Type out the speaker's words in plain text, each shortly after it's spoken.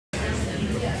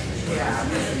All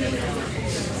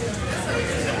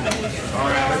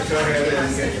right, let's go ahead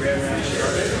and get ready to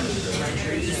started.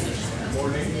 Good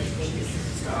morning.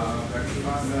 Dr.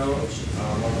 Fontenot,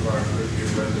 one of our LSU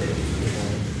residents,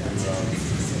 is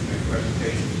going to make a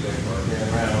presentation today for our man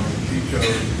round. She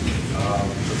chose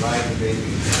provide the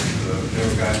babies the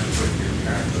general guidance for your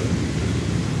Parenthood.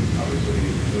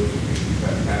 Obviously, those who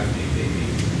have passed the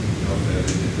baby know that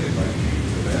it is a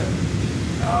life-changing event,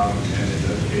 and it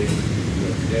does change what you do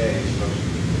every day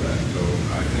subsequent to that. So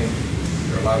I think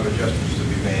there are a lot of adjustments to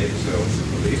be made. So,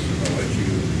 Elise, we're going to let you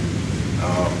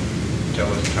tell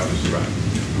us how this is run.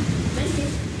 Thank you.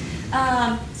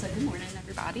 So good morning,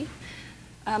 everybody.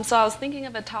 So I was thinking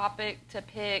of a topic to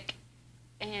pick,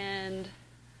 and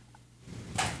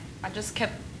I just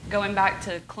kept going back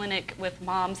to clinic with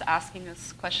moms asking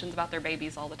us questions about their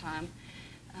babies all the time.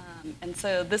 And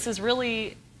so this is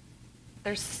really,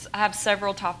 I have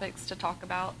several topics to talk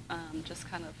about, just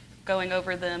kind of going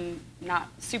over them, not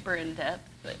super in depth,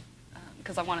 but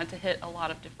because I wanted to hit a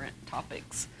lot of different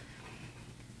topics.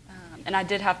 And I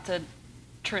did have to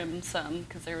trim some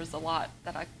because there was a lot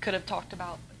that I could have talked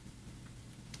about.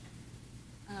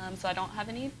 So I don't have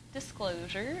any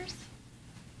disclosures.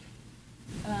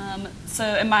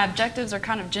 And my objectives are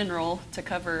kind of general to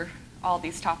cover all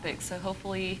these topics. So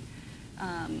hopefully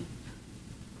you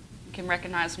can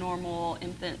recognize normal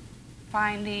infant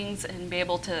findings and be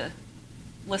able to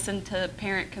listen to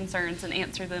parent concerns and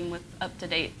answer them with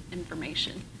up-to-date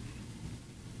information.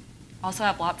 Also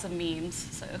have lots of memes,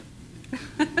 so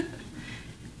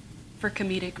for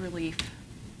comedic relief.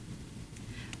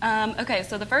 Okay,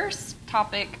 so the first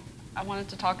topic I wanted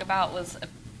to talk about was a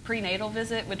prenatal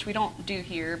visit, which we don't do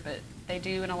here, but they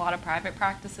do in a lot of private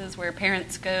practices where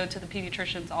parents go to the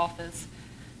pediatrician's office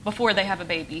before they have a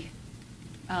baby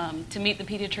to meet the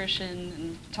pediatrician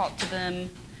and talk to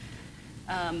them.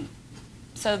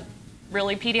 So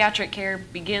really, pediatric care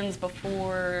begins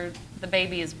before the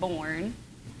baby is born.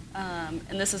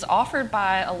 And this is offered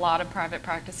by a lot of private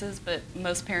practices, but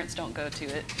most parents don't go to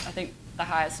it. I think the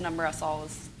highest number I saw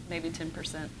was maybe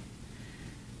 10%.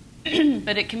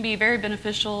 But it can be very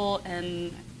beneficial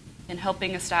in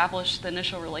helping establish the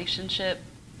initial relationship.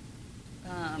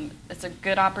 It's a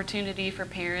good opportunity for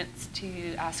parents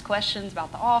to ask questions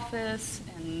about the office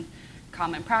and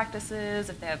common practices,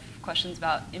 if they have questions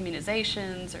about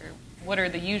immunizations or what are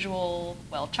the usual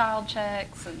child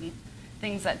checks and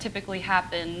things that typically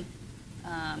happen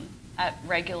at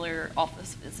regular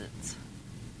office visits.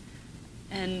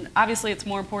 And obviously it's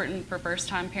more important for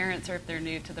first-time parents or if they're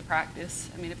new to the practice.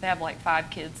 I mean, if they have like 5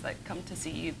 kids that come to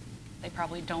see you, they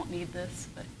probably don't need this.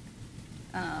 But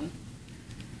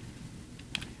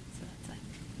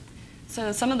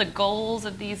so some of the goals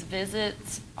of these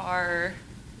visits are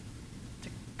to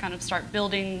kind of start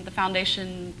building the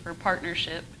foundation for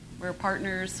partnership. We're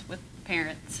partners with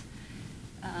parents.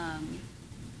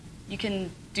 You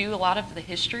can do a lot of the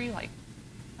history, like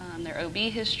their OB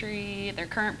history, their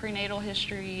current prenatal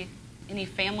history, any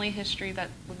family history that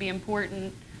would be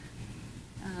important.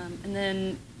 And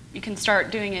then you can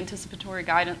start doing anticipatory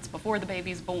guidance before the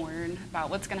baby's born about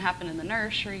what's going to happen in the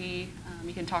nursery.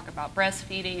 You can talk about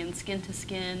breastfeeding and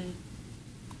skin-to-skin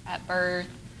at birth,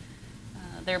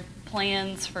 their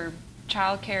plans for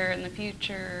childcare in the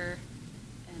future,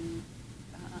 and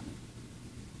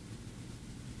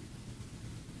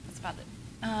that's about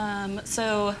it.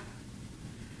 So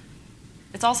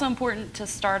it's also important to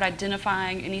start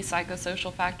identifying any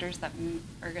psychosocial factors that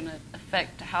are going to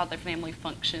affect how their family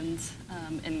functions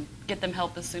and get them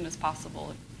help as soon as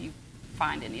possible if you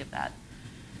find any of that.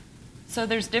 So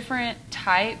there's different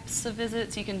types of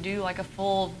visits. You can do like a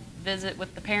full visit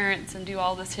with the parents and do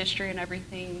all this history and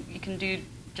everything. You can do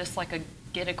just like a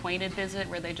get acquainted visit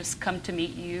where they just come to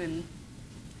meet you and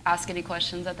ask any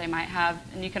questions that they might have.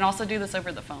 And you can also do this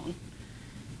over the phone.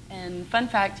 And fun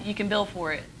fact, you can bill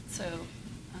for it. So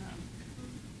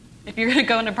if you're going to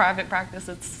go into private practice,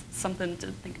 it's something to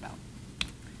think about.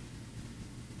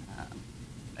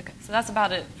 Okay, so that's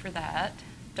about it for that.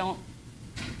 Don't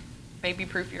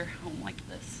baby-proof your home like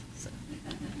this. So.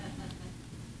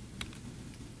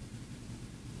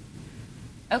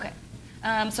 Okay,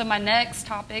 so my next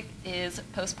topic is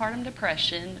postpartum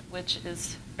depression, which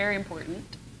is very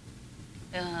important.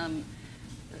 It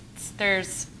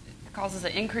causes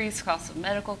an increased cost of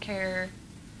medical care.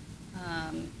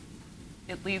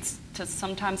 It leads to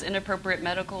sometimes inappropriate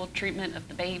medical treatment of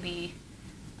the baby,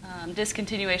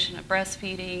 discontinuation of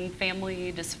breastfeeding,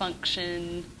 family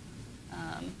dysfunction,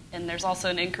 and there's also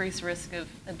an increased risk of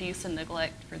abuse and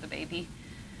neglect for the baby.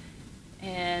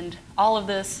 And all of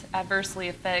this adversely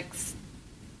affects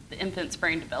the infant's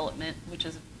brain development, which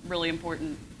is really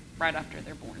important right after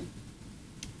they're born.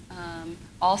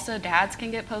 Also, dads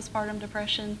can get postpartum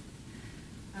depression,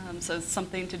 so it's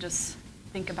something to just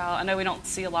think about. I know we don't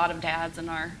see a lot of dads in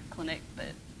our clinic,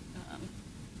 but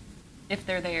if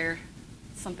they're there,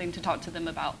 something to talk to them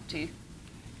about too.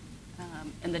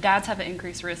 And the dads have an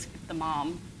increased risk if the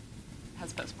mom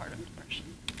has postpartum depression.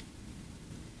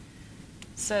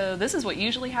 So this is what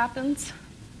usually happens.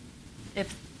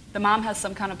 If the mom has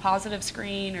some kind of positive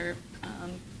screen or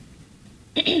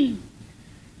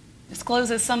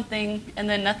discloses something and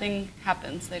then nothing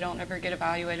happens, they don't ever get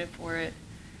evaluated for it,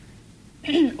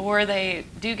 or they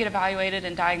do get evaluated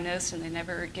and diagnosed and they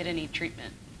never get any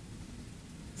treatment.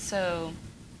 So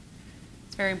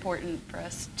it's very important for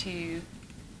us to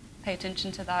pay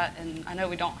attention to that, and I know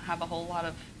we don't have a whole lot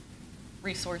of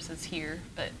resources here,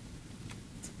 but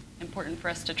it's important for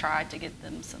us to try to get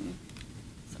them some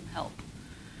help.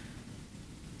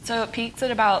 So it peaks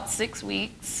at about 6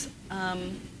 weeks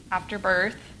after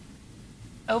birth.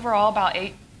 Overall, about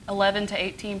 11 to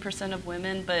 18% of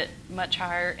women, but much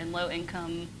higher in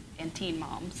low-income and teen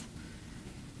moms,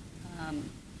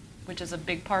 which is a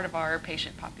big part of our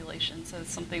patient population. So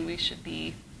it's something we should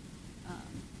be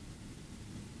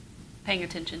paying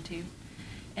attention to.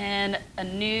 And a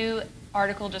new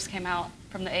article just came out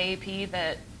from the AAP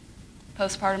that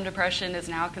postpartum depression is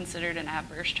now considered an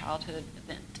adverse childhood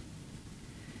event.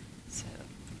 So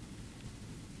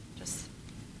just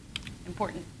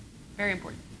important, very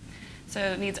important.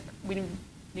 So we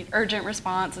need urgent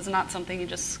response. It's not something you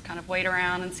just kind of wait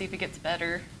around and see if it gets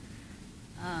better.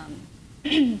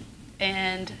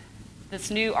 And this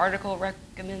new article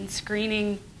recommends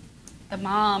screening the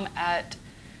mom at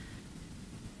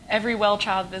every well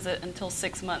child visit until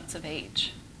 6 months of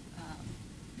age.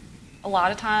 A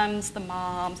lot of times the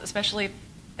moms, especially if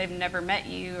they've never met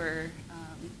you or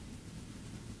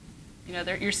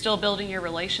you're still building your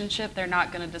relationship, they're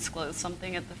not going to disclose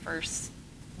something at the first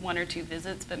 1 or 2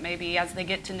 visits, but maybe as they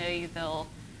get to know you,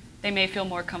 they may feel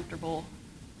more comfortable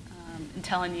in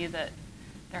telling you that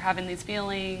they're having these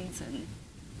feelings, and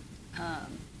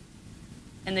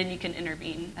then you can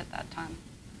intervene at that time.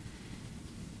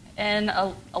 And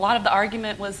a lot of the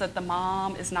argument was that the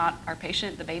mom is not our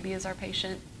patient, the baby is our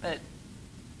patient, but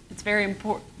it's very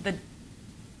important.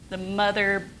 The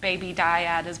mother-baby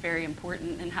dyad is very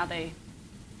important in how they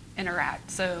interact.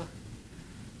 So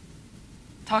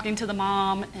talking to the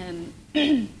mom and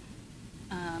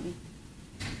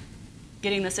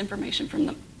getting this information from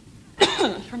the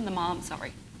mom,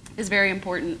 is very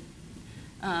important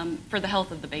for the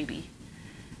health of the baby.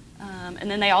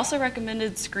 And then they also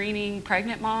recommended screening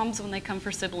pregnant moms when they come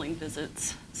for sibling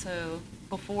visits. So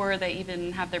before they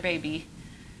even have their baby,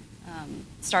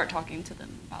 start talking to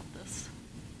them about this.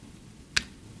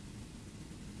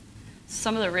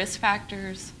 Some of the risk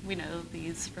factors, we know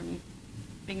these from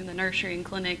being in the nursery and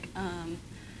clinic.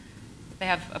 They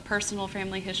have a personal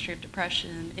family history of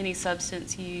depression, any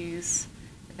substance use,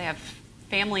 if they have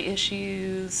family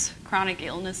issues, chronic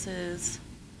illnesses,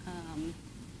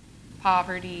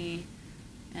 poverty,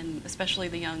 and especially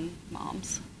the young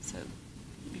moms. So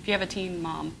if you have a teen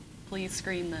mom, please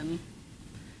screen them.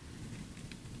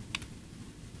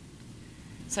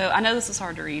 So I know this is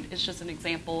hard to read. It's just an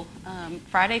example.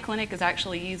 Friday Clinic is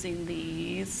actually using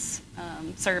these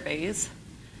surveys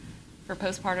for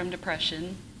postpartum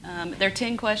depression. They're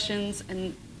 10 questions,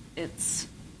 and it's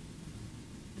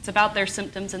about their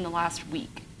symptoms in the last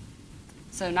week.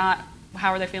 So not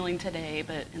how are they feeling today,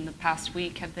 but in the past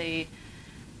week, have they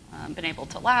been able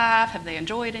to laugh? Have they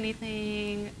enjoyed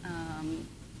anything?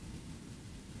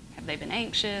 Have they been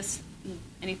anxious?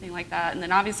 Anything like that. And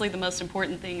then obviously the most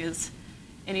important thing is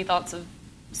any thoughts of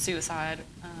suicide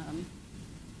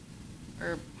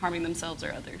or harming themselves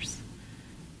or others.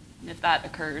 And if that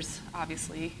occurs,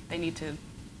 obviously they need to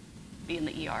be in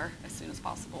the ER as soon as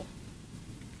possible.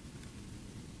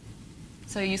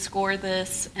 So you score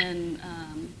this, and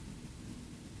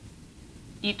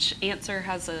each answer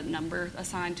has a number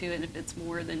assigned to it, and if it's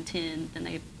more than 10, then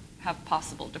they have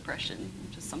possible depression,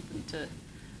 which is something to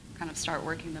kind of start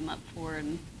working them up for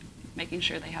and making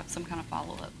sure they have some kind of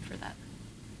follow-up for that.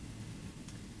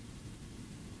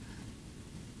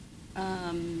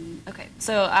 Okay,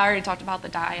 so I already talked about the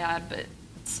dyad, but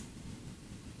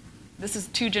this is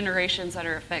 2 generations that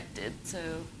are affected. So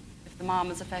if the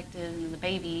mom is affected and the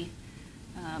baby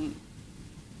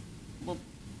will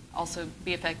also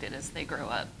be affected as they grow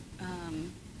up.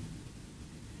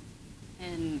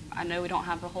 And I know we don't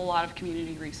have a whole lot of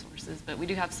community resources, but we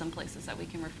do have some places that we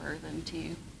can refer them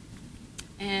to.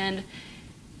 And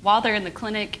while they're in the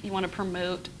clinic, you want to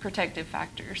promote protective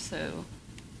factors. So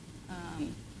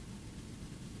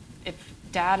if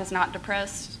dad is not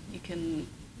depressed, you can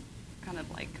kind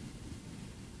of like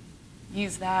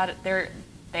use that.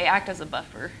 They act as a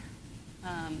buffer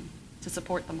to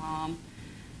support the mom.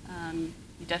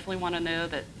 You definitely want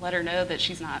to let her know that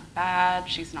she's not bad,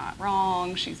 she's not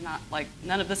wrong, she's not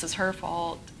none of this is her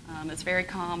fault. It's very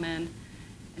common,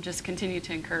 and just continue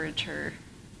to encourage her.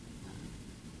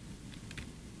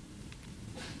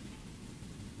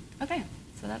 Okay,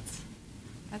 so that's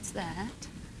that.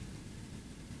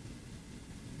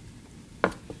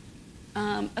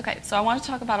 Okay, so I want to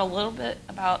talk about a little bit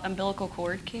about umbilical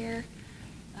cord care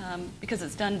because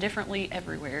it's done differently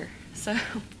everywhere. So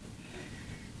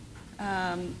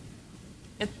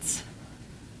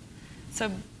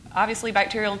obviously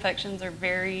bacterial infections are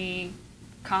very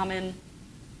common.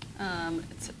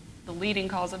 It's the leading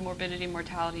cause of morbidity and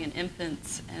mortality in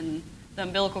infants, and the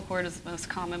umbilical cord is the most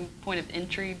common point of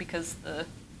entry because the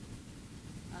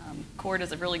cord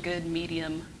is a really good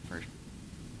medium for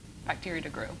bacteria to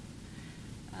grow.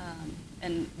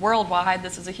 And worldwide,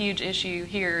 this is a huge issue.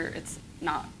 Here, it's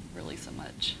not really so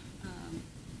much.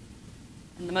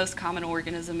 And the most common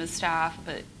organism is staph,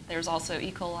 but there's also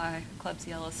E. coli,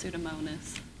 Klebsiella,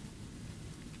 Pseudomonas.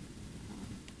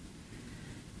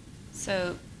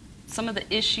 So some of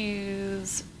the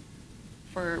issues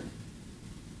for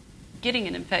getting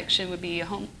an infection would be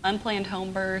unplanned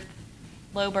home birth,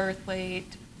 low birth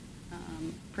weight,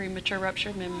 premature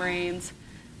ruptured membranes,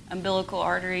 umbilical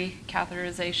artery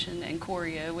catheterization, and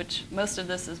chorea, which most of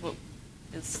this is what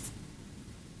is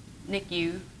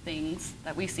NICU things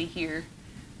that we see here.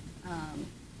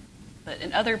 But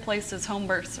in other places, home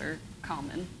births are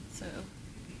common, so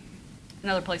in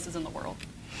other places in the world.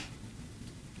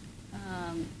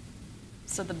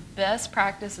 So the best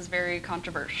practice is very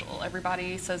controversial.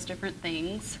 Everybody says different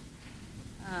things.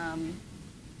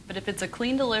 But if it's a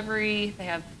clean delivery, they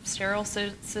have sterile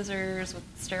scissors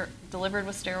delivered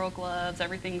with sterile gloves,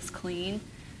 everything's clean,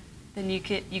 then you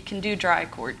can do dry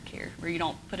cord care where you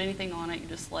don't put anything on it, you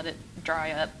just let it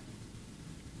dry up.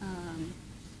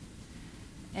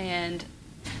 And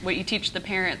what you teach the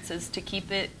parents is to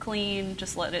keep it clean,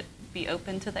 just let it be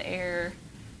open to the air.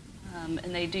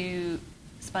 And they do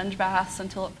sponge baths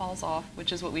until it falls off,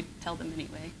 which is what we tell them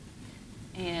anyway.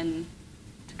 And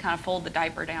to kind of fold the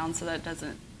diaper down so that it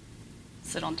doesn't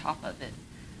sit on top of it.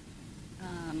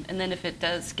 And then if it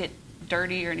does get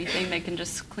dirty or anything, they can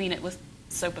just clean it with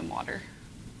soap and water.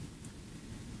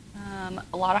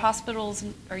 A lot of hospitals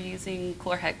are using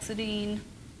chlorhexidine,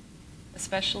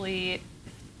 especially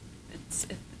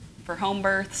for home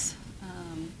births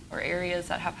or areas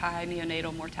that have high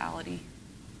neonatal mortality.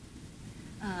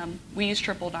 We use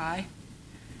triple dye,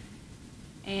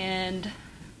 and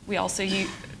we also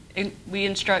we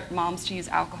instruct moms to use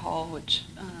alcohol, which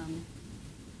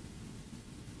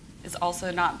has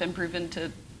also not been proven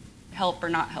to help or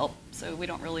not help, so we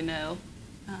don't really know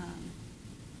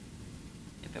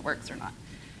if it works or not.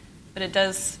 But it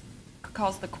does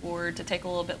cause the cord to take a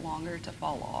little bit longer to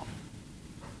fall off.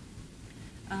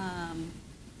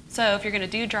 So if you're going to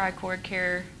do dry cord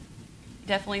care, you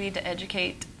definitely need to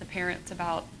educate the parents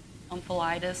about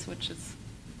omphalitis, which is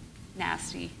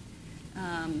nasty.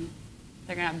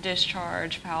 They're going to have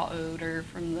discharge, foul odor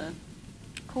from the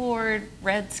cord,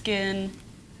 red skin.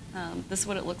 This is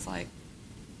what it looks like.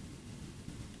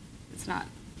 It's not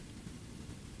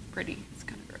pretty. It's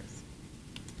kind of gross.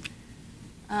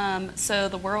 So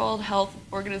the World Health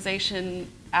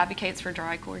Organization advocates for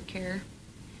dry cord care,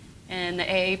 and the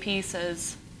AAP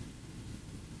says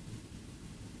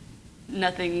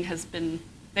nothing has been,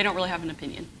 they don't really have an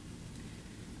opinion.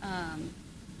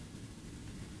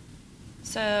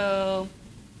 So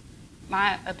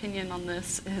my opinion on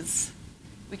this is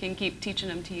we can keep teaching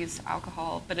them to use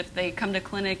alcohol, but if they come to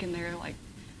clinic and they're like,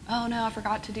 oh no, I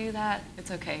forgot to do that,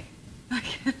 it's okay.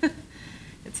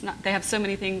 It's not, they have so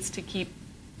many things to keep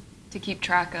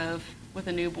track of with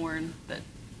a newborn that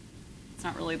it's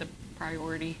not really the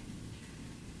priority.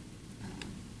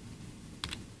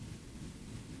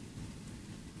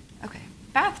 Okay,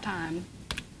 bath time.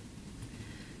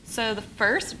 So the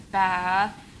first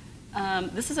bath,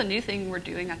 this is a new thing we're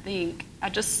doing, I think. I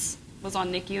just was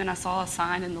on NICU and I saw a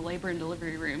sign in the labor and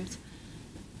delivery rooms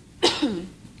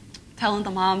telling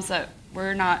the moms that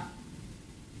we're not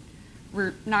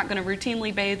going to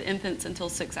routinely bathe infants until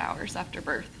 6 hours after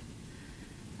birth.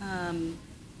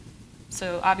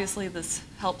 So obviously this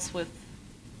helps with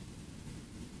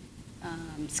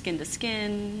skin to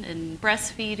skin and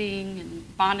breastfeeding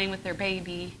and bonding with their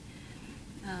baby.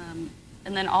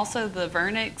 And then also the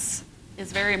vernix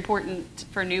is very important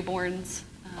for newborns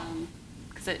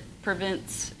because it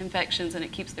prevents infections and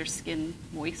it keeps their skin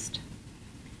moist.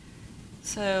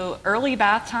 So early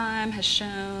bath time has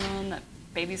shown that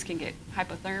babies can get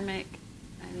hypothermic,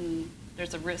 and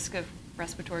there's a risk of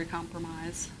respiratory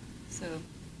compromise. So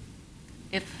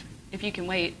if you can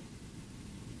wait,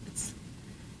 it's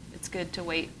good to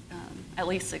wait at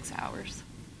least 6 hours.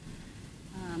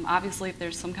 Obviously, if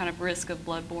there's some kind of risk of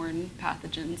bloodborne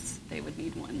pathogens, they would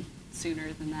need one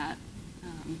sooner than that.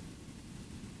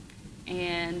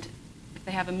 And if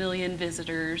they have 1 million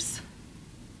visitors,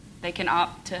 they can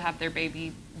opt to have their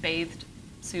baby bathed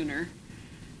sooner,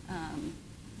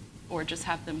 or just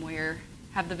have the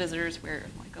visitors wear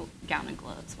like a gown and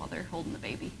gloves while they're holding the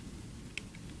baby.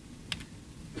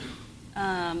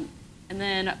 And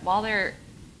then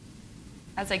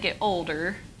as they get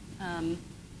older,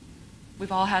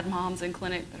 we've all had moms in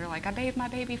clinic that are like, I bathe my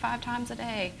baby 5 times a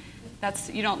day.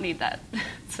 You don't need that.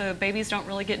 So babies don't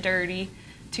really get dirty.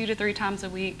 2 to 3 times a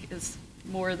week is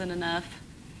more than enough.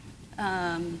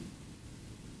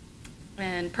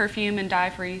 And perfume and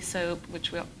dye-free soap,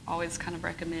 which we always kind of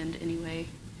recommend anyway.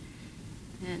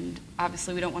 And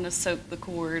obviously we don't want to soak the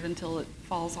cord until it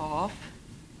falls off.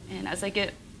 And as they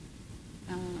get,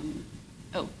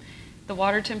 the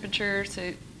water temperature, so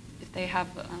if they have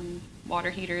water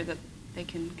heater that they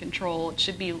can control, it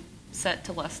should be set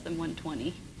to less than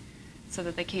 120 so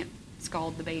that they can't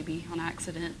scald the baby on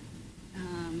accident.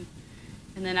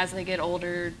 And then as they get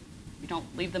older, you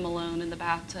don't leave them alone in the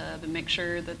bathtub, and make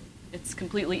sure that it's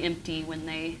completely empty when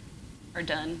they are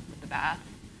done with the bath.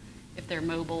 If they're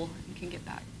mobile, you can get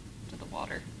back to the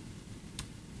water.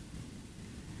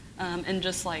 And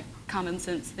just like common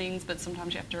sense things, but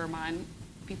sometimes you have to remind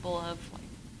people of, like,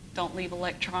 don't leave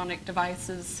electronic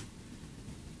devices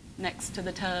next to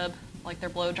the tub, like their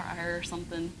blow dryer or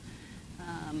something,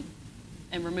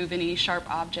 and remove any sharp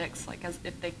objects, like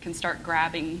if they can start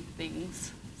grabbing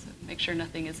things. So make sure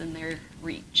nothing is in their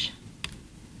reach.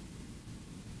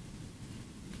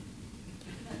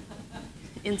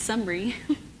 In summary,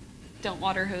 don't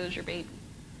water hose your baby.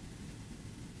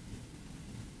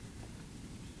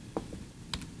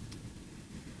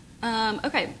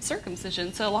 Okay,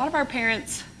 circumcision. So a lot of our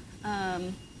parents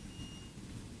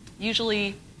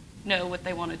usually know what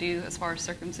they want to do as far as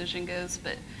circumcision goes,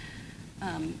 but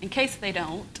in case they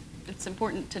don't, it's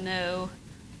important to know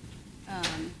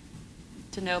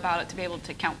about it, to be able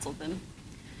to counsel them.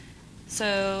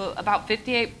 So about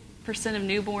 58% of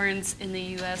newborns in the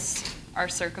U.S. are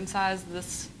circumcised.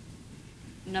 This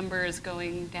number is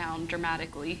going down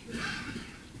dramatically.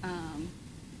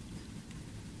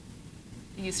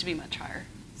 It used to be much higher.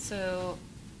 So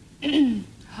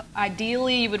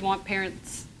ideally, you would want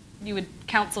parents, you would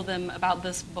counsel them about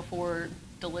this before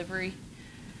delivery,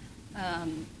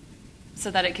 so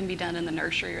that it can be done in the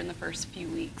nursery or in the first few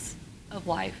weeks of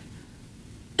life.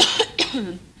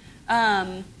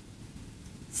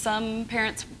 Some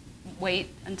parents want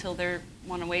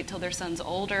to wait till their son's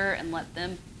older and let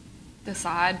them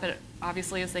decide, but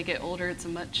obviously as they get older, it's a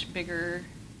much bigger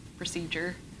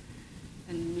procedure,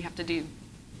 and you have to do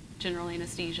general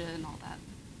anesthesia and all that.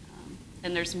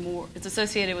 And it's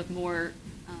associated with more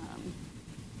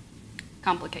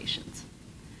complications.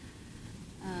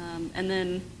 And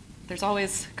then there's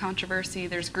always controversy.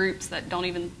 There's groups that don't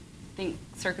even think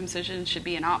circumcision should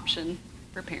be an option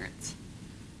for parents.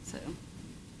 So,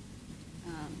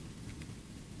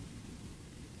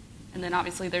 and then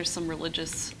obviously there's some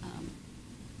religious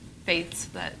faiths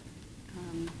that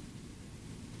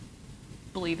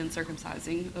believe in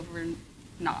circumcising over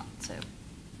not.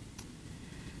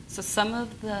 So some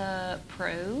of the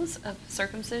pros of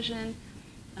circumcision: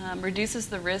 reduces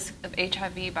the risk of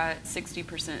HIV by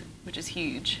 60%, which is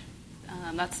huge.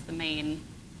 That's the main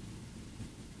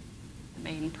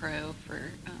pro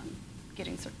for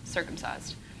getting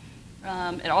circumcised.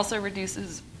 It also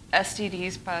reduces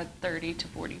STDs by 30 to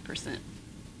 40%.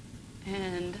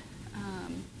 And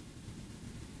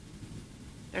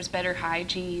there's better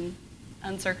hygiene.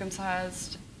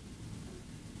 Uncircumcised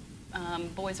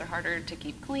boys are harder to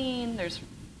keep clean. There's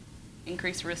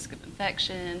increased risk of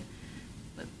infection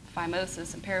with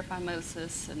phimosis and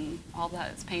paraphimosis, and all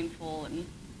that is painful and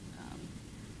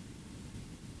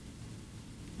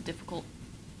difficult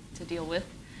to deal with.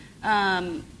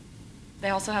 They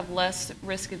also have less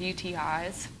risk of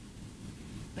UTIs,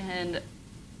 and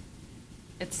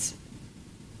it's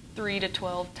 3 to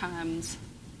 12 times.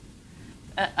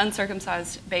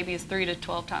 Uncircumcised baby is 3 to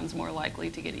 12 times more likely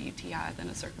to get a UTI than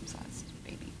a circumcised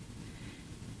baby.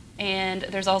 And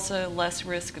there's also less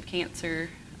risk of cancer.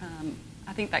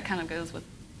 I think that kind of goes with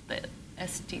the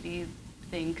STD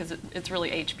thing, because it's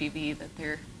really HPV that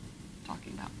they're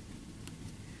talking about.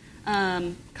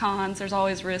 Cons: there's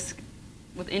always risk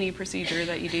with any procedure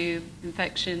that you do: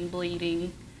 infection,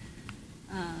 bleeding.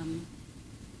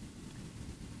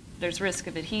 There's risk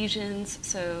of adhesions,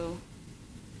 so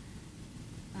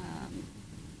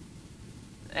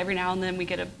every now and then we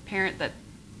get a parent that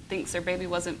thinks their baby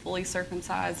wasn't fully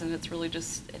circumcised and it's really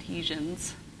just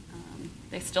adhesions.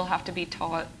 They still have to be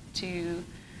taught to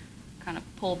kind of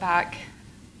pull back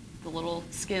the little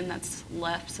skin that's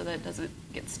left so that it doesn't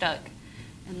get stuck.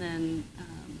 And then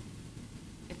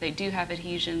if they do have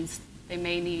adhesions, they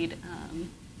may need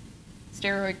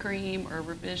steroid cream or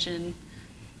revision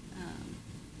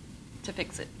to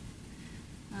fix it.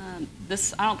 I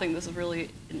don't think this is really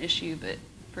an issue, but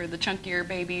for the chunkier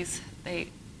babies,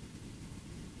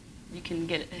 you can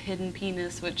get a hidden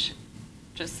penis, which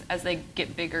just as they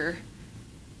get bigger,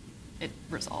 it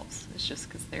resolves. It's just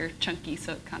because they're chunky,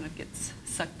 so it kind of gets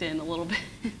sucked in a little bit.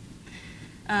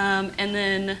 And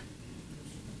then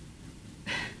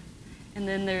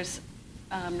there's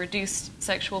reduced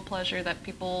sexual pleasure that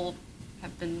people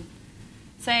have been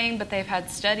saying, but they've had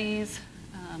studies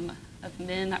of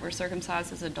men that were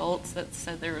circumcised as adults that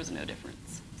said there was no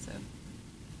difference.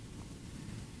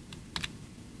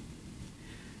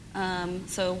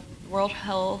 So World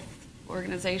Health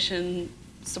Organization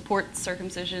supports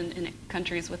circumcision in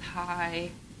countries with high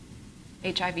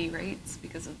HIV rates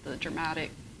because of the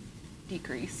dramatic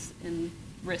decrease in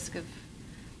risk of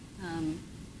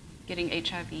getting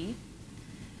HIV.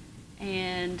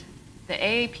 And the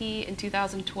AAP in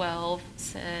 2012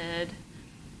 said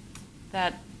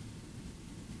that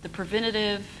the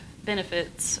preventative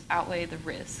benefits outweigh the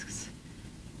risks,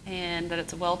 and that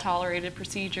it's a well-tolerated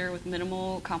procedure with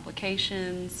minimal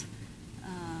complications,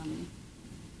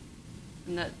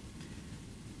 and that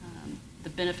the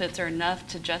benefits are enough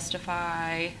to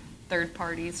justify third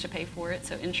parties to pay for it,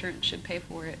 so insurance should pay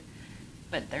for it,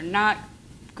 but they're not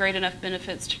great enough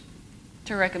benefits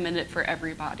to recommend it for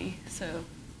everybody. So,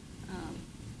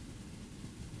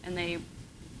 and they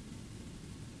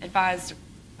advised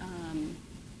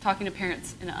talking to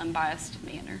parents in an unbiased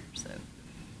manner. So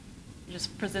you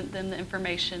just present them the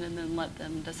information and then let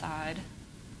them decide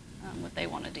what they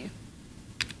want to do.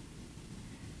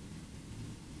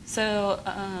 So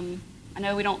I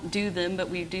know we don't do them, but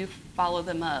we do follow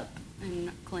them up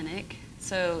in clinic.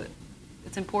 So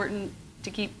it's important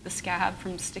to keep the scab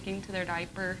from sticking to their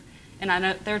diaper. And I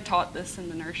know they're taught this in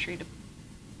the nursery to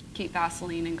keep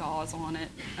Vaseline and gauze on it.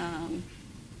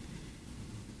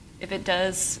 If it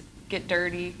does get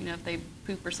dirty, if they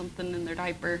poop or something in their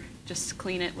diaper, just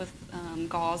clean it with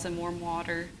gauze and warm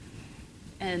water.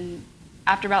 And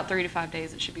after about 3 to 5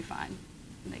 days, it should be fine.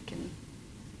 And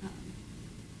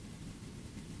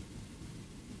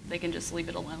they can just leave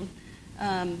it alone.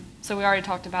 So we already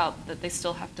talked about that they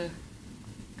still have to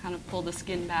kind of pull the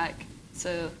skin back.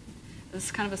 So this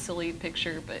is kind of a silly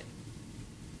picture, but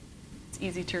it's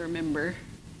easy to remember.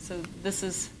 So this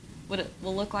is what it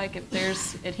will look like if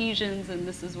there's adhesions, and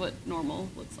this is what normal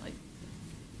looks like.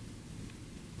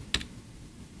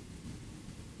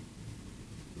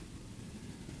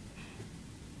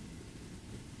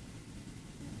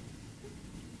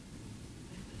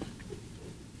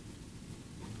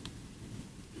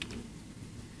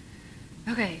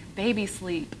 Okay, baby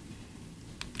sleep,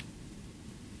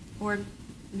 or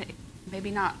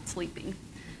maybe not sleeping.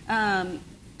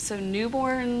 So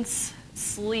newborns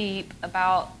sleep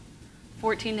about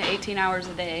 14 to 18 hours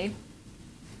a day,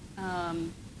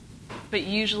 but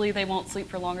usually they won't sleep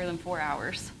for longer than 4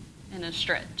 hours in a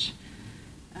stretch.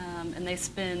 And they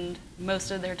spend most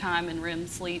of their time in REM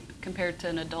sleep compared to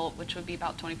an adult, which would be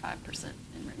about 25%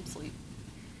 in REM sleep.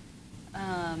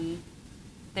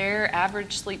 Their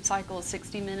average sleep cycle is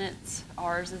 60 minutes.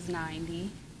 Ours is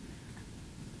 90.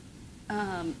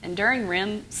 And during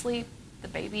REM sleep, the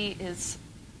baby is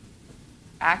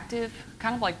active,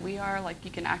 kind of like we are. Like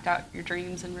you can act out your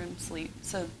dreams in REM sleep.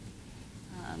 So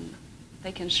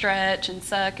they can stretch and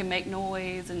suck and make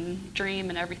noise and dream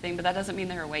and everything, but that doesn't mean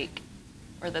they're awake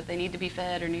or that they need to be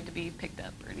fed or need to be picked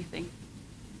up or anything.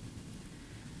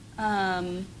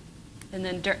 And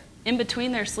then in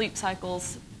between their sleep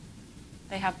cycles,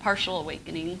 they have partial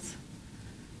awakenings.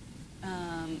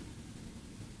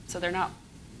 So they're not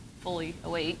fully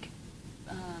awake.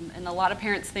 And a lot of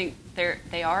parents think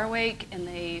they are awake and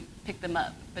they pick them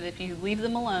up. But if you leave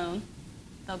them alone,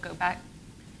 they'll go back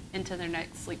into their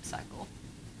next sleep cycle.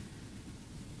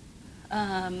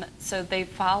 So they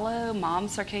follow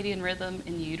mom's circadian rhythm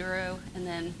in utero, and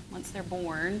then once they're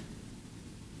born,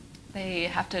 they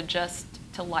have to adjust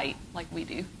to light like we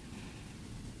do.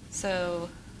 So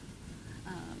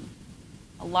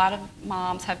a lot of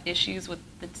moms have issues with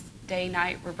the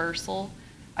day-night reversal.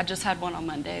 I just had one on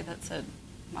Monday that said,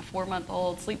 my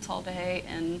 4-month-old sleeps all day,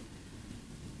 and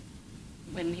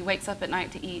when he wakes up at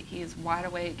night to eat, he is wide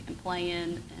awake and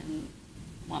playing and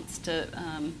wants to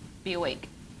be awake.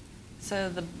 So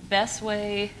the best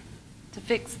way to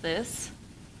fix this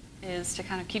is to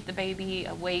kind of keep the baby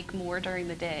awake more during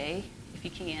the day, if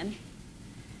you can,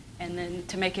 and then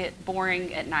to make it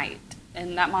boring at night.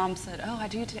 And that mom said, "Oh, I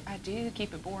do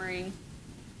keep it boring.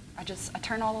 I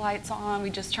turn all the lights on. We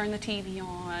just turn the TV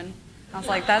on." I was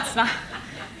like, "That's not."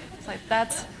 It's like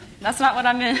that's not what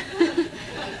I meant.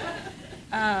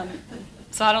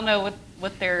 So I don't know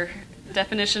what their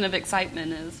definition of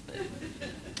excitement is, but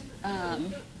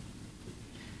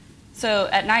so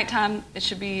at nighttime it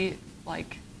should be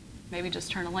like maybe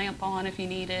just turn a lamp on if you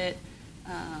need it.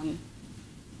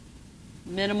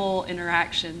 Minimal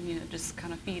interaction, just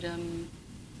kind of feed them,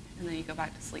 and then you go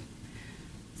back to sleep.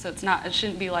 So it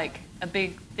shouldn't be like a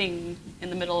big thing in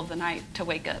the middle of the night to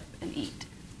wake up and eat.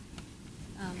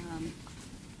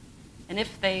 And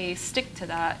if they stick to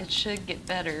that, it should get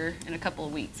better in a couple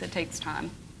of weeks. It takes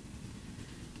time.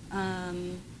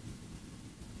 And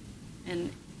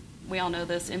we all know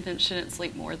this, infants shouldn't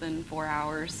sleep more than 4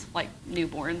 hours, like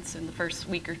newborns, in the first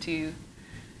week or two.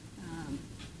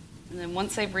 And then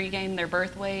once they've regained their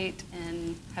birth weight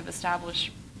and have established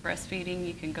breastfeeding,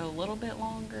 you can go a little bit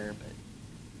longer, but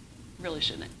really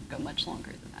shouldn't go much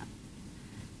longer than that.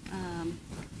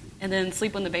 And then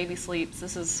sleep when the baby sleeps.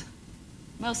 This is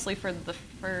mostly for the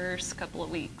first couple of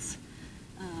weeks.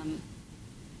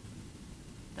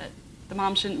 That the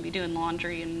mom shouldn't be doing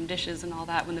laundry and dishes and all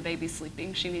that when the baby's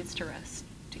sleeping. She needs to rest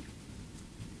too.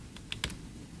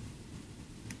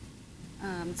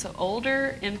 So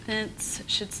older infants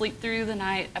should sleep through the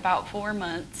night about 4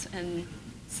 months, and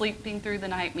sleeping through the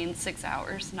night means 6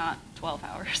 hours, not 12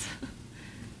 hours.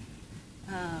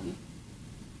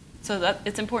 So that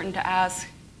it's important to ask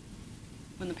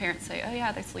when the parents say, "Oh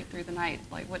yeah, they sleep through the night,"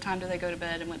 like what time do they go to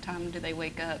bed and what time do they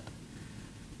wake up?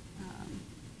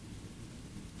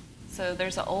 So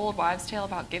there's an old wives' tale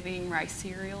about giving rice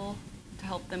cereal to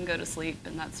help them go to sleep,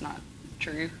 and that's not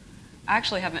true. I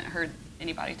actually haven't heard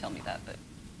anybody tell me that, but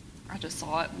I just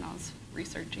saw it when I was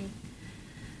researching.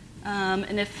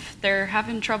 And if they're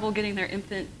having trouble getting their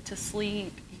infant to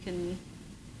sleep, you can,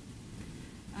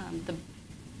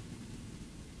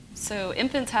 so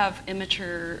infants have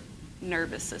immature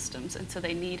nervous systems, and so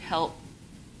they need help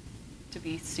to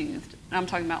be soothed. And I'm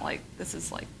talking about this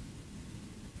is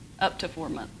up to 4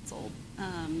 months old.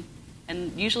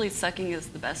 And usually sucking is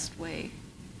the best way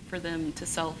for them to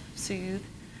self-soothe.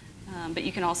 But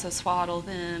you can also swaddle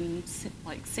them,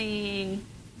 sing,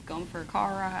 going for a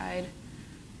car ride,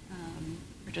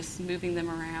 or just moving them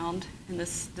around. And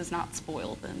this does not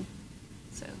spoil them.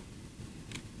 So.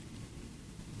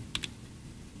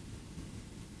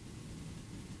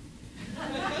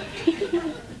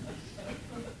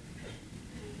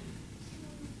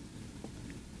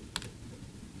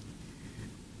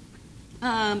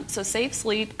 So safe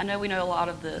sleep, I know we know a lot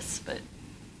of this, but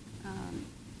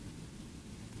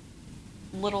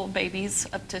little babies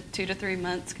up to 2 to 3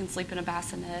 months can sleep in a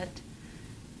bassinet.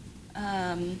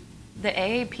 The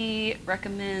AAP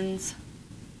recommends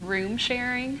room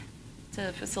sharing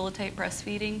to facilitate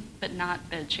breastfeeding, but not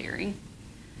bed sharing.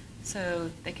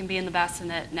 So they can be in the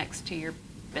bassinet next to your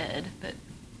bed, but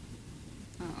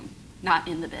not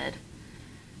in the bed.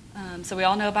 So we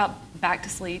all know about back to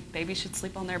sleep. Babies should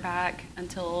sleep on their back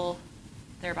until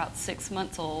they're about 6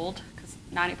 months old, because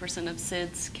 90% of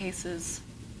SIDS cases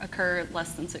occur at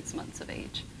less than 6 months of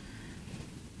age.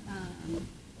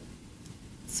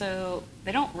 So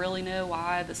they don't really know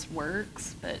why this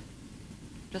works, but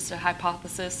just a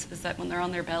hypothesis is that when they're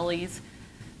on their bellies,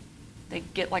 they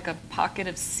get like a pocket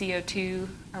of CO2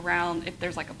 around, if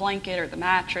there's like a blanket or the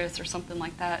mattress or something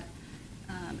like that,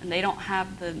 and they don't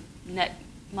have the neck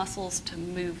muscles to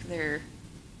move their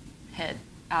head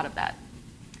out of that.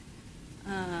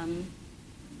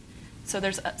 So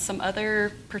there's some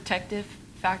other protective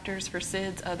factors for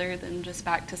SIDS other than just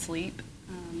back to sleep.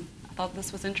 I thought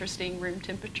this was interesting, room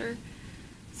temperature.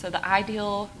 So the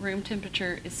ideal room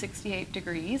temperature is 68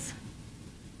 degrees.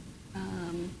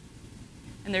 And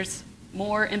there's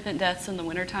more infant deaths in the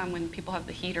wintertime when people have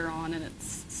the heater on and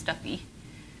it's stuffy.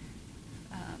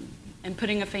 And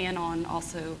putting a fan on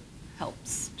also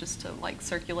helps, just to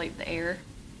circulate the air.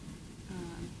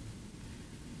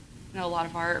 I know a lot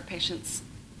of our patients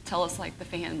tell us the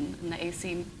fan and the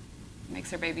AC makes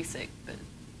their baby sick, but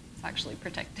it's actually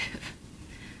protective.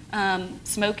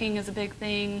 Smoking is a big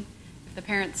thing. If the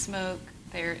parents smoke,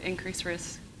 they're at increased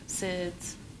risk of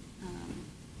SIDS.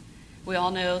 We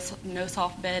all know no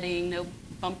soft bedding, no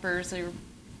bumpers or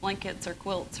blankets or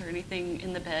quilts or anything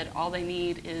in the bed. All they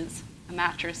need is a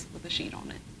mattress with a sheet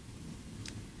on it.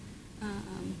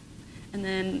 And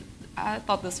then I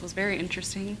thought this was very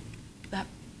interesting, that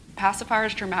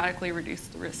pacifiers dramatically reduce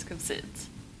the risk of SIDS.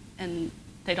 And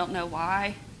they don't know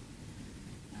why.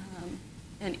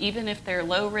 And even if they're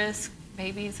low-risk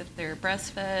babies, if they're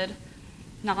breastfed,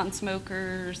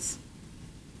 non-smokers,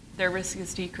 their risk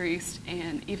is decreased.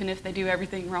 And even if they do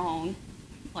everything wrong,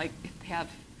 like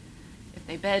if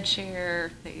they bed share,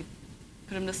 if they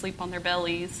put them to sleep on their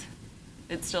bellies,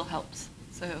 it still helps.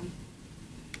 So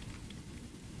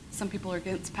some people are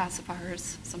against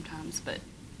pacifiers sometimes, but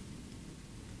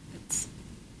it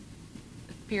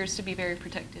appears to be very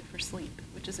protective for sleep,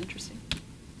 which is interesting.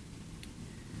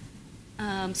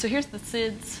 So here's the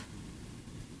SIDS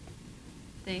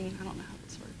thing. I don't know how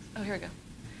this works. Oh, here we go.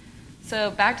 So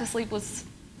Back to Sleep was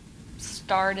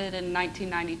started in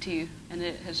 1992, and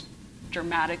it has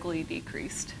dramatically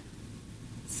decreased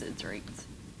SIDS rates.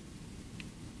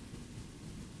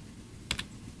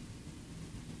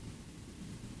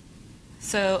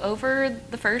 So over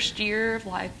the first year of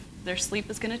life, their sleep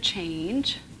is going to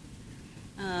change.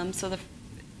 So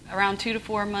around 2 to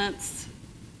 4 months,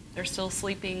 they're still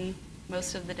sleeping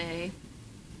most of the day.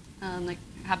 They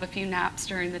have a few naps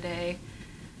during the day,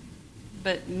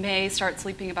 but may start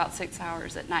sleeping about 6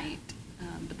 hours at night.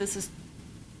 But this is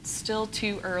still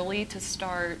too early to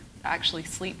start actually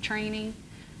sleep training,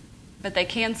 but they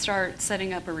can start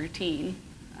setting up a routine.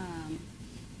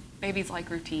 Babies like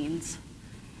routines.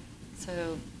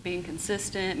 So being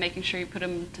consistent, making sure you put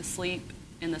them to sleep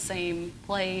in the same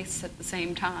place at the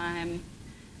same time,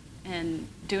 and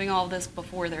doing all this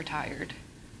before they're tired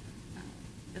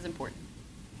is important.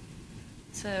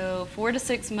 So 4 to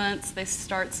 6 months, they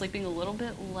start sleeping a little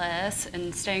bit less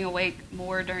and staying awake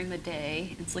more during the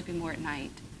day and sleeping more at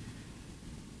night.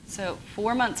 So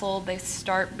 4 months old, they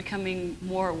start becoming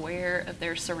more aware of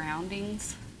their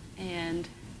surroundings, and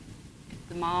if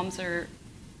the moms are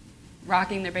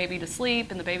rocking their baby to sleep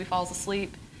and the baby falls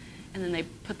asleep and then they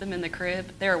put them in the crib,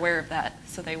 they're aware of that.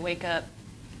 So they wake up,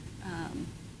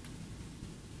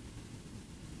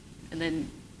 and then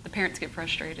the parents get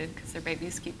frustrated because their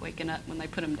babies keep waking up when they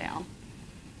put them down.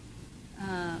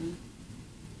 And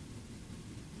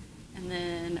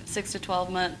then 6 to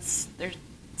 12 months, they're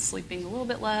sleeping a little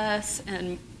bit less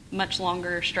and much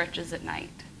longer stretches at night.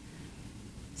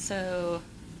 So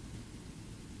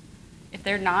if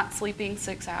they're not sleeping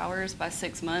 6 hours by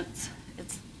 6 months,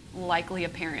 it's likely a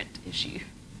parent issue.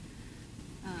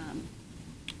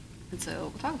 And so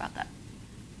we'll talk about that.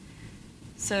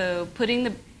 So putting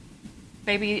the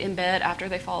baby in bed after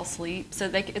they fall asleep. So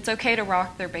it's okay to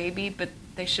rock their baby, but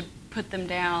they should put them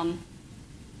down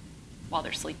while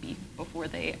they're sleepy before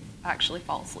they actually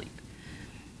fall asleep.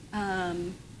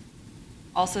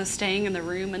 Also staying in the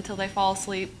room until they fall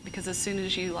asleep, because as soon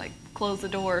as you close the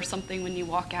door or something when you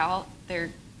walk out, they're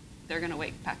going to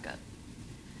wake back up.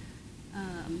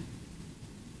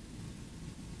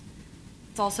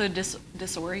 It's also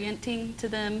disorienting to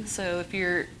them. So if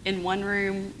you're in one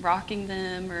room rocking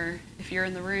them, or if you're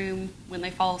in the room when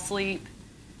they fall asleep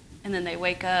and then they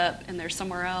wake up and they're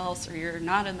somewhere else, or you're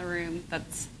not in the room,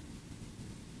 that's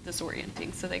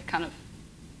disorienting. So they kind of,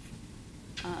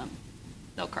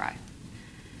 they'll cry.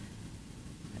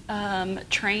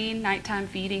 Train nighttime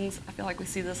feedings. I feel like we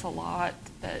see this a lot,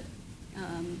 that if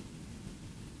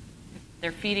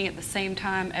they're feeding at the same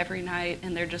time every night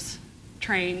and they're just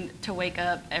trained to wake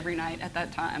up every night at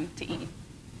that time to eat.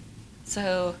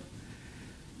 So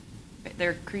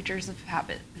they're creatures of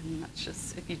habit, and that's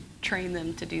just, if you train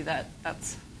them to do that,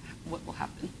 that's what will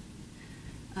happen.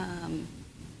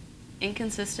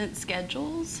 Inconsistent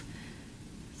schedules.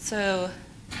 So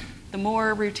the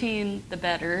more routine, the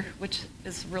better, which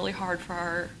is really hard for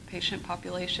our patient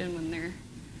population when they're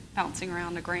bouncing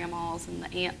around to grandma's and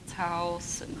the aunt's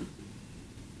house and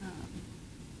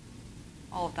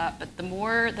all of that. But the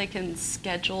more they can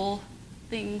schedule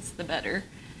things, the better.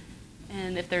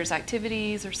 And if there's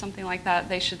activities or something like that,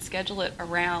 they should schedule it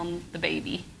around the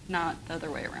baby, not the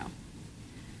other way around.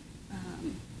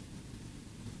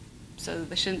 So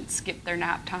they shouldn't skip their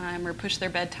nap time or push their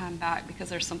bedtime back because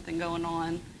there's something going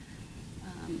on.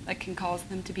 That can cause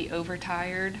them to be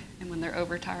overtired, and when they're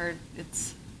overtired,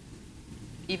 it's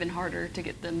even harder to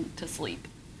get them to sleep.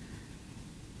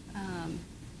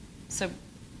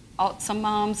 Some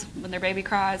moms, when their baby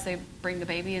cries, they bring the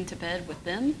baby into bed with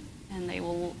them, and they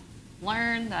will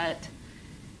learn that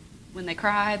when they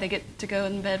cry, they get to go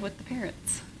in bed with the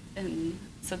parents. And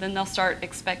so then they'll start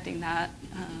expecting that.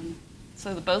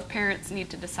 So both parents need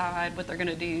to decide what they're going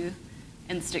to do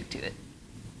and stick to it.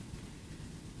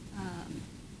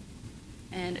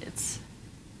 And it's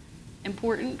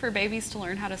important for babies to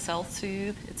learn how to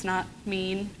self-soothe. It's not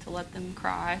mean to let them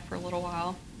cry for a little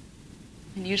while.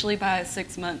 And usually by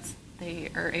 6 months, they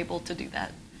are able to do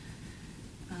that.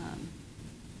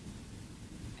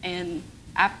 And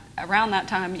around that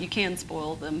time, you can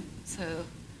spoil them. So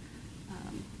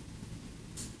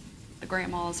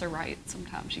grandmas are right.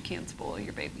 Sometimes you can spoil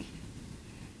your baby.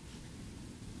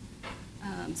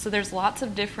 So there's lots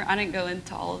of different, I didn't go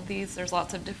into all of these, there's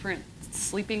lots of different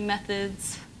sleeping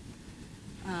methods.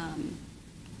 And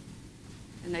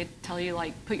they tell you,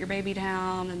 like, put your baby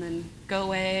down and then go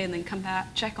away and then come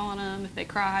back, check on them if they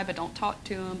cry, but don't talk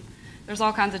to them. There's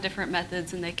all kinds of different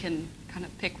methods, and they can kind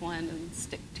of pick one and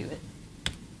stick to it.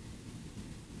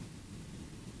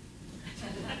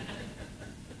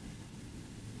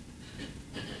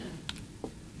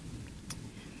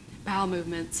 Bowel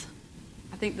movements.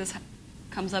 I think this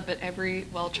comes up at every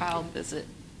well-child visit.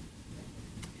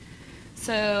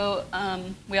 So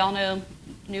we all know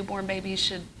newborn babies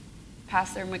should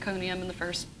pass their meconium in the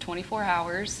first 24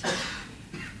 hours.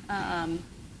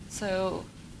 So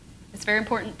it's very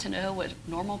important to know what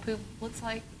normal poop looks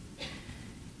like.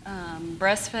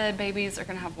 Breastfed babies are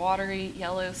going to have watery,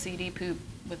 yellow, seedy poop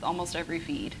with almost every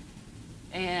feed.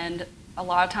 And a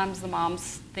lot of times the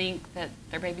moms think that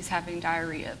their baby's having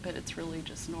diarrhea, but it's really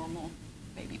just normal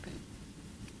baby poop.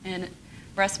 And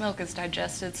breast milk is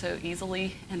digested so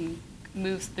easily and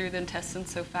moves through the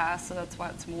intestines so fast, so that's why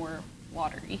it's more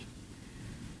watery.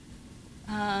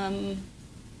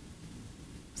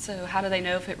 So how do they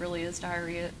know if it really is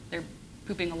diarrhea? They're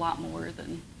pooping a lot more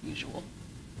than usual.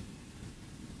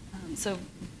 So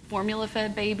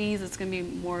formula-fed babies, it's going to be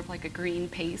more of like a green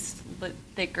paste, but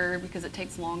thicker because it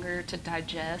takes longer to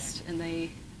digest and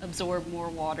they absorb more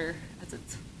water as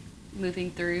it's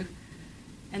moving through.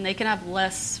 And they can have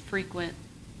less frequent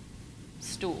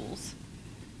stools.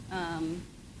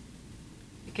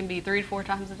 It can be 3 to 4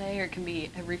 times a day, or it can be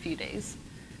every few days.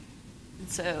 And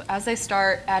so as they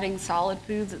start adding solid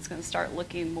foods, it's going to start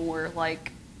looking more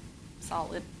like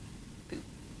solid poop.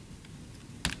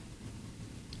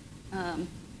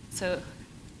 So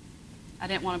I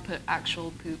didn't want to put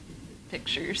actual poop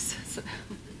pictures. So,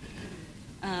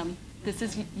 this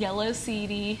is yellow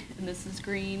seedy, and this is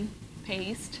green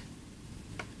paste.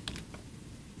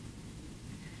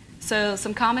 So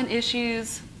some common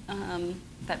issues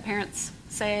that parents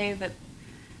say that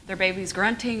their baby's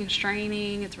grunting and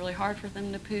straining. It's really hard for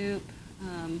them to poop.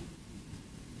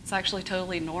 It's actually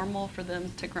totally normal for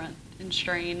them to grunt and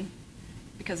strain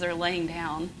because they're laying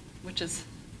down, which is,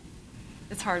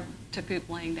 it's hard to poop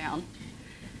laying down.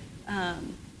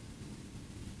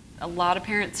 A lot of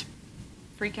parents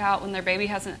freak out when their baby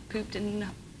hasn't pooped in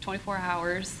 24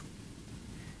 hours.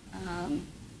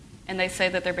 And they say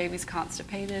that their baby's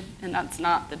constipated, and that's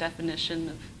not the definition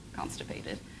of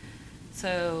constipated.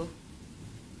 So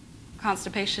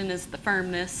constipation is the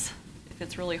firmness if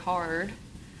it's really hard,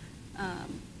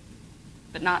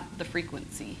 but not the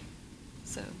frequency.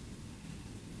 So,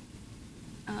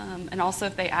 and also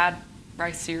if they add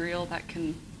rice cereal, that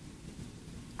can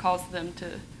cause them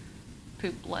to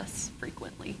poop less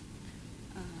frequently.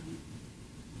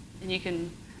 And you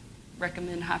can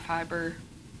recommend high fiber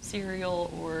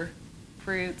cereal or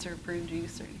fruits or prune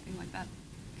juice or anything like that.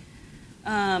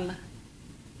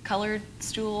 Colored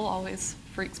stool always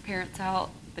freaks parents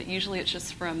out, but usually it's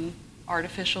just from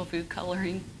artificial food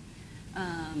coloring.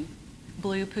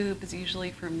 Blue poop is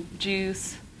usually from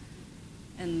juice,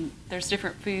 and there's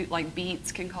different food, like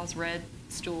beets can cause red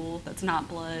stool that's not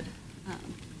blood.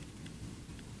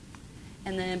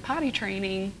 And then potty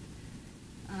training,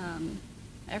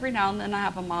 every now and then I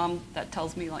have a mom that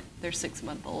tells me like their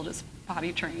 6-month-old is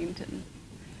potty trained, and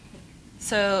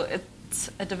so it's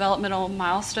a developmental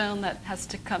milestone that has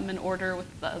to come in order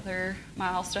with the other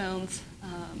milestones.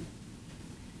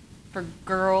 For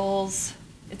girls,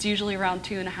 it's usually around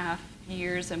 2.5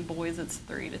 years, and boys it's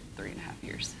 3 to 3.5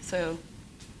 years. So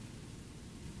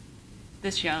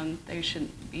this young, they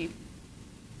shouldn't be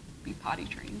potty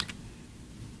trained.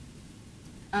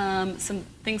 Some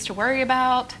things to worry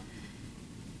about.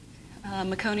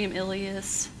 Meconium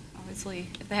ileus, obviously,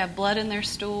 if they have blood in their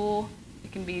stool,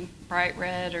 it can be bright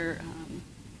red or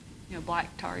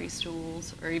black tarry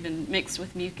stools, or even mixed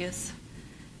with mucus.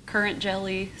 Currant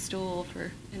jelly stool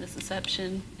for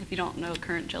intussusception. If you don't know what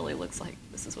currant jelly looks like,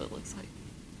 this is what it looks like.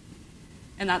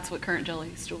 And that's what currant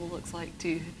jelly stool looks like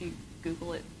too, if you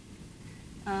Google it.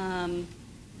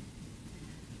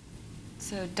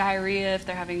 So diarrhea, if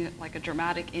they're having like a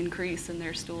dramatic increase in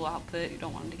their stool output, you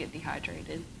don't want them to get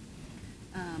dehydrated.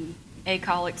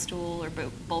 Acolic stool, or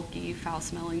bulky,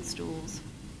 foul-smelling stools.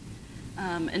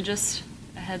 And just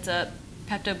a heads up,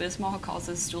 Pepto-Bismol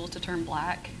causes stool to turn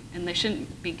black, and they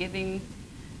shouldn't be giving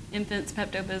infants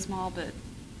Pepto-Bismol, but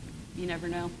you never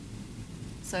know.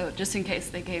 So just in case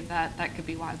they gave that, that could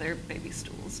be why their baby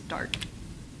stool is dark.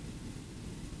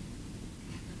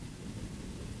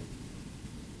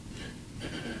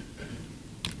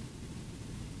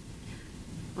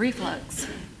 Reflux.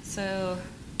 So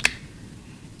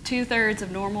 2/3 of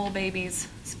normal babies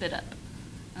spit up.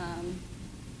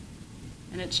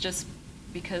 And it's just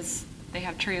because they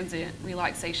have transient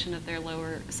relaxation of their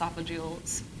lower esophageal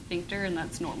sphincter, and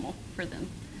that's normal for them.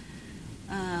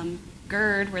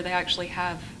 GERD, where they actually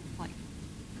have like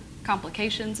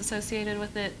complications associated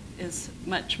with it, is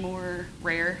much more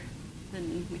rare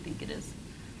than we think it is.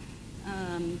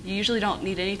 You usually don't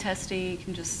need any testing. You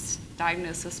can just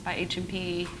diagnose this by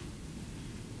H&P.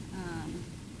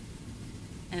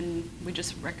 And we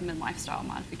just recommend lifestyle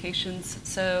modifications.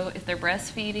 So if they're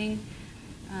breastfeeding,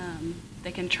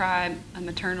 they can try a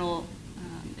maternal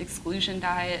exclusion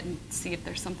diet and see if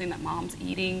there's something that mom's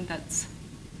eating that's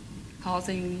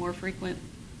causing more frequent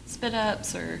spit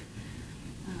ups, or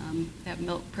they have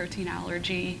milk protein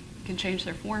allergy. You can change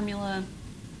their formula,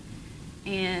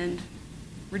 and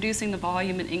reducing the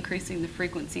volume and increasing the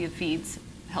frequency of feeds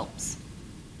helps.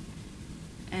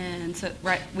 And so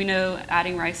we know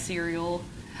adding rice cereal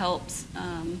helps.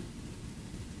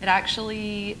 It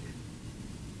actually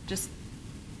just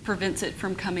prevents it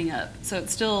from coming up.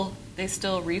 So they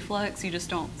still reflux, you just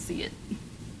don't see it,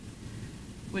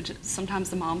 which sometimes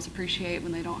the moms appreciate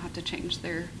when they don't have to change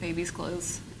their baby's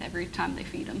clothes every time they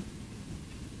feed them.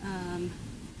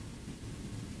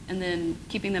 And then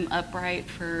keeping them upright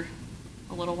for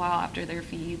a little while after their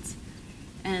feeds.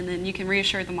 And then you can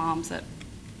reassure the moms that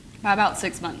by about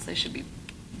 6 months they should be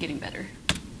getting better.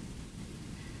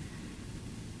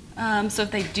 So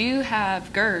if they do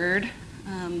have GERD,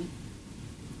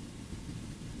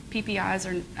 PPIs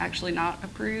are actually not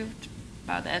approved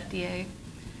by the FDA,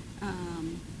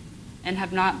 and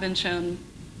have not been shown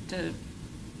to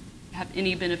have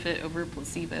any benefit over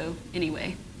placebo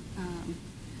anyway.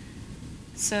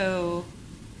 So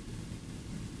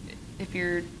if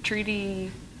you're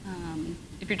treating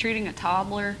a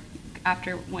toddler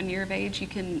after 1 year of age,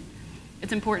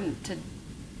 it's important to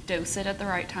dose it at the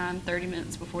right time, 30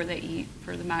 minutes before they eat,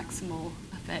 for the maximal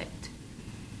effect.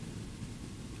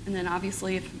 And then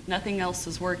obviously if nothing else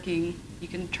is working, you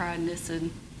can try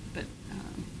Nissen, but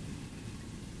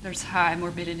there's high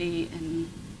morbidity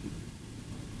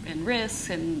and risks,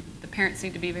 and the parents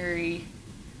need to be very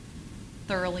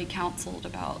thoroughly counseled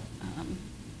about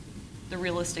the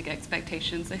realistic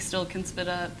expectations. They still can spit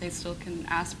up, they still can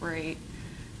aspirate.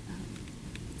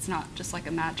 It's not just like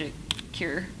a magic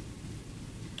cure.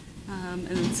 And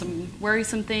then some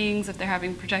worrisome things, if they're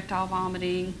having projectile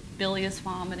vomiting, bilious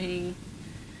vomiting,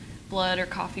 blood or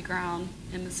coffee ground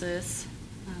emesis.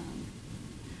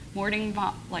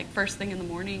 Like first thing in the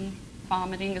morning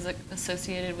vomiting is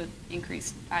associated with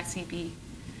increased ICP,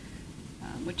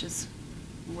 which is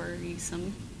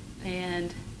worrisome.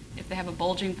 And if they have a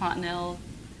bulging fontanelle,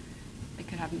 they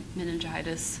could have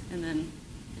meningitis, and then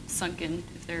sunken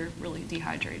if they're really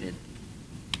dehydrated.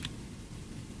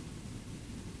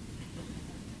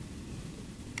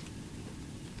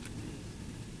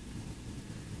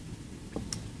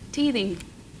 Teething.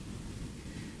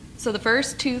 So the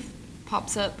first tooth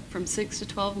pops up from 6 to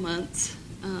 12 months,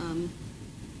 and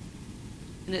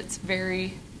it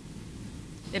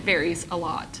varies a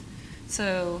lot.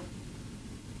 So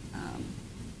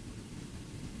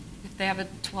if they have a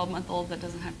 12-month-old that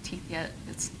doesn't have teeth yet,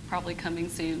 it's probably coming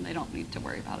soon. They don't need to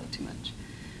worry about it too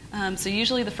much. So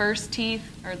usually the first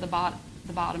teeth are the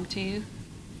bottom two,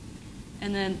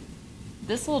 and then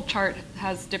this little chart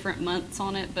has different months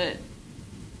on it, but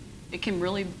it can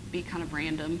really be kind of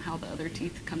random how the other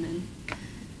teeth come in.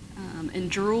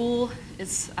 And drool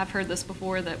I've heard this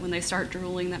before, that when they start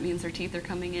drooling, that means their teeth are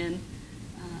coming in.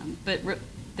 But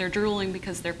they're drooling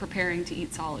because they're preparing to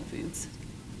eat solid foods,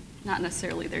 not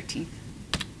necessarily their teeth.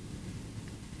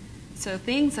 So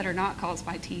things that are not caused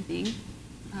by teething,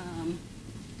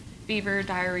 fever,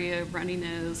 diarrhea, runny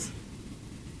nose,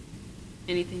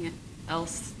 anything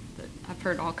else that I've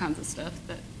heard all kinds of stuff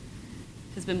that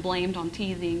has been blamed on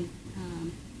teething.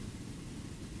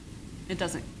 It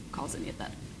doesn't cause any of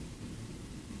that.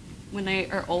 When they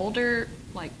are older,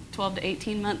 like 12 to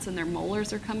 18 months, and their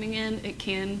molars are coming in, they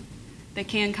can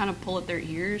kind of pull at their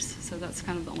ears, so that's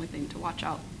kind of the only thing to watch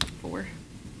out for.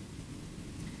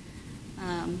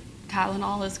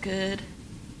 Tylenol is good,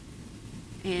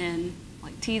 and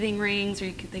like teething rings,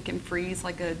 or they can freeze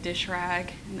like a dish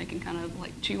rag, and they can kind of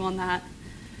like chew on that.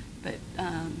 But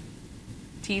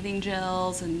teething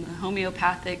gels and the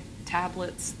homeopathic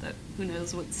tablets, that who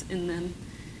knows what's in them,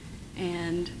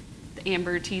 and the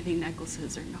amber teething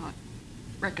necklaces are not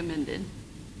recommended.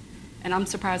 And I'm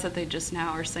surprised that they just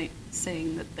now are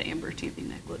saying that the amber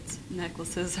teething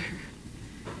necklaces are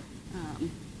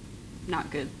not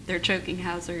good. They're choking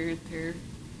hazard.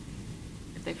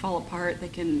 If they fall apart, they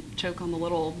can choke on the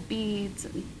little beads,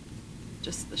 and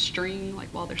just the string, like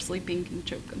while they're sleeping, can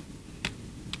choke them.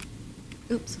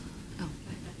 Oops. Oh.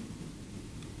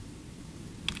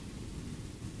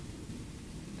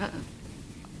 Uh-oh.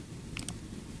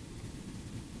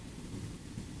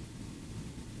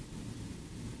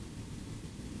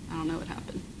 I don't know what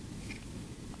happened.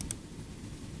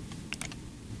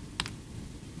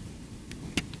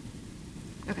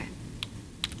 Okay.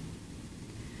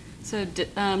 So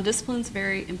discipline's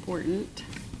very important.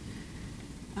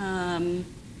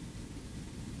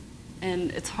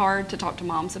 And it's hard to talk to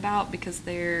moms about because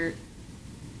you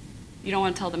don't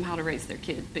want to tell them how to raise their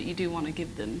kid, but you do want to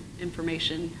give them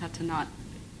information how to not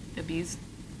abuse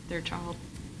their child.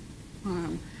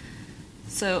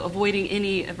 So avoiding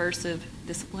any aversive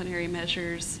disciplinary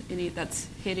measures, any that's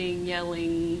hitting,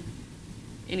 yelling,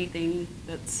 anything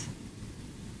that's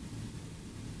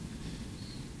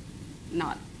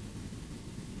not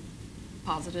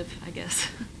positive, I guess.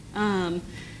 And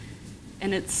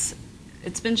it's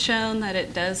been shown that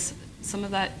it does, some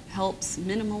of that helps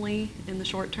minimally in the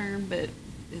short term, but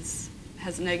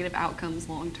has negative outcomes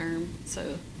long term.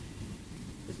 So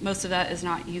most of that is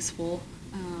not useful.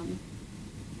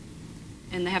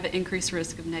 And they have an increased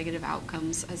risk of negative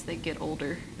outcomes as they get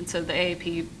older. And so the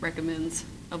AAP recommends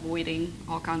avoiding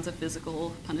all kinds of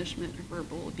physical punishment or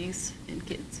verbal abuse in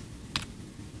kids.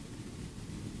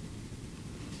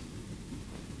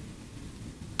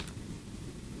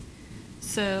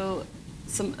 So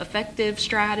some effective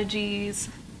strategies,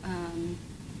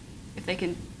 if they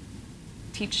can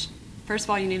teach, first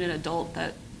of all, you need an adult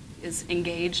that is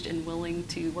engaged and willing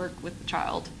to work with the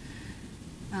child.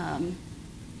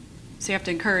 So you have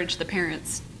to encourage the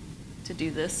parents to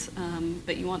do this,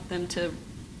 but you want them to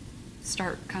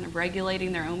start kind of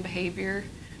regulating their own behavior,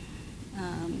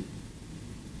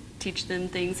 teach them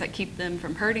things that keep them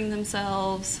from hurting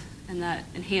themselves and that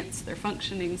enhance their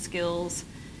functioning skills.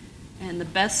 And the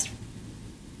best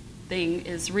thing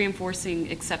is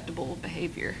reinforcing acceptable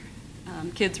behavior.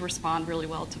 Kids respond really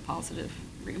well to positive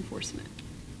reinforcement.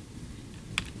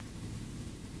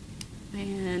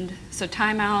 And so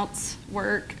timeouts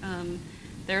work.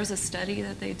 There's a study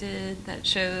that they did that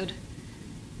showed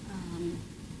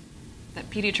that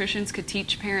pediatricians could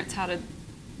teach parents how to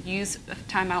use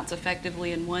timeouts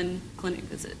effectively in one clinic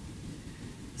visit.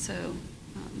 So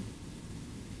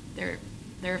they're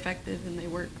effective and they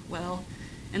work well.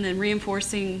 And then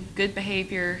reinforcing good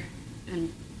behavior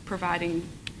and providing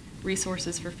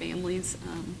resources for families.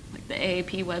 Like the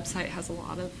AAP website has a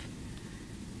lot of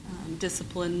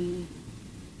discipline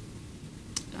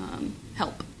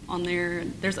help on there.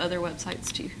 And there's other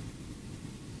websites too.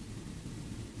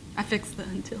 I fixed the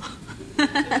until.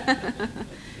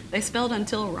 They spelled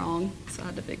until wrong, so I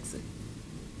had to fix it.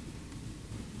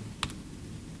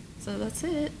 So that's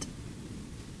it.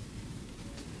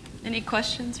 Any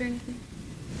questions or anything?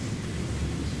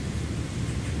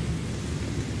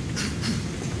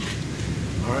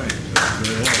 All right.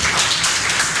 Good help.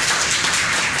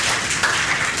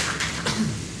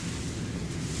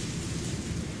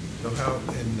 So how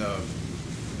in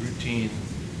routine,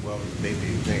 well, maybe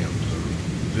exams or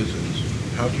visits,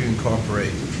 how do you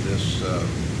incorporate this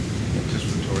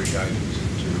anticipatory guidance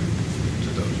into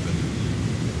those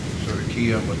visits? Sort of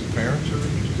key on what the parents are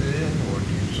interested in, or do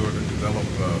you sort of develop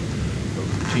a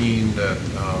routine that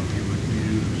you would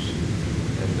use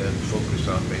and then focus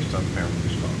on based on parent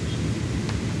response?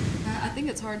 I think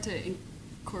it's hard to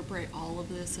incorporate all of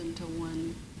this into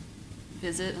one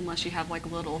visit unless you have like a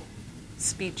little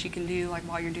speech you can do like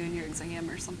while you're doing your exam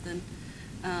or something.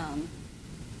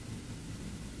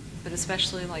 But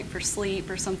especially like for sleep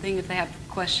or something, if they have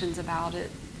questions about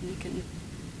it, you can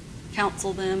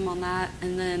counsel them on that.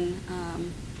 And then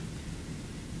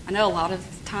I know a lot of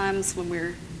times when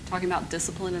we're talking about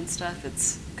discipline and stuff,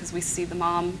 it's because we see the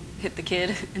mom hit the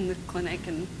kid in the clinic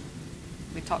and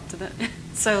we talk to them.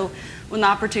 So when the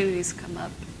opportunities come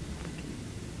up, we can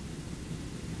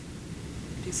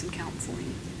do some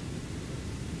counseling.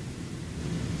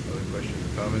 Other questions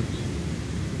or comments?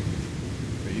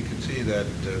 Well, you can see that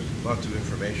there's lots of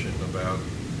information about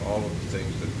all of the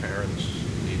things that parents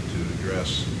need to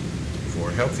address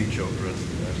for healthy children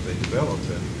as they develop.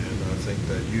 And I think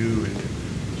that you, as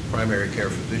a primary care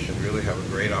physician, really have a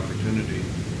great opportunity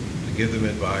to give them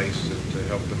advice and to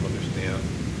help them understand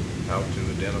how to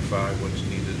identify what's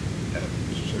needed at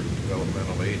certain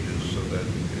developmental ages so that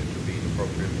it will be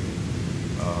appropriate.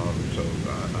 So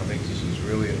I think this is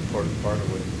really an important part of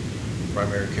what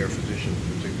primary care physicians,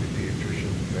 particularly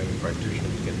pediatricians and family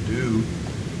practitioners, can do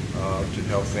to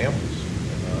help families.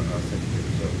 And I think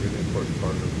it's a really important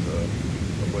part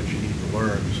of what you need to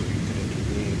learn so you can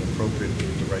intervene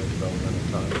appropriately at the right developmental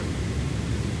time.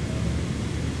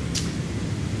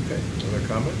 Other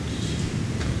comments?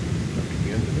 Dr.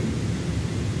 Bienvenu?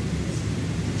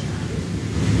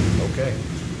 Okay.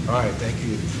 All right, thank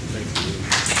you.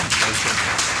 Thank you.